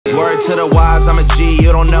to the wise, I'm a G,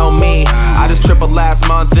 you don't know me. I just tripled last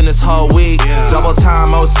month in this whole week. Double time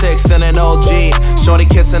 06 and an OG. Shorty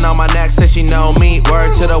kissing on my neck, say she know me.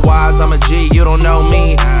 Word to the wise, I'm a G, you don't know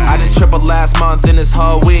me. I just tripled last month in this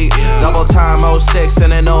whole week. Double time 06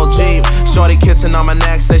 and an OG. Shorty kissing on my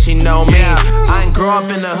neck, say she know me. I ain't grew up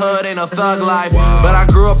in the hood, ain't no thug life, but I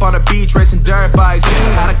grew up on the beach racing dirt bikes.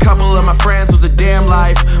 Had a couple of my friends, was a damn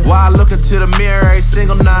life. Why I look into the mirror every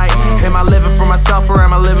single night? Am I living for myself or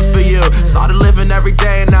am I living for you? Started living every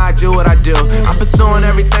day and now I do what I do. I'm pursuing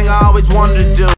everything I always wanted to do.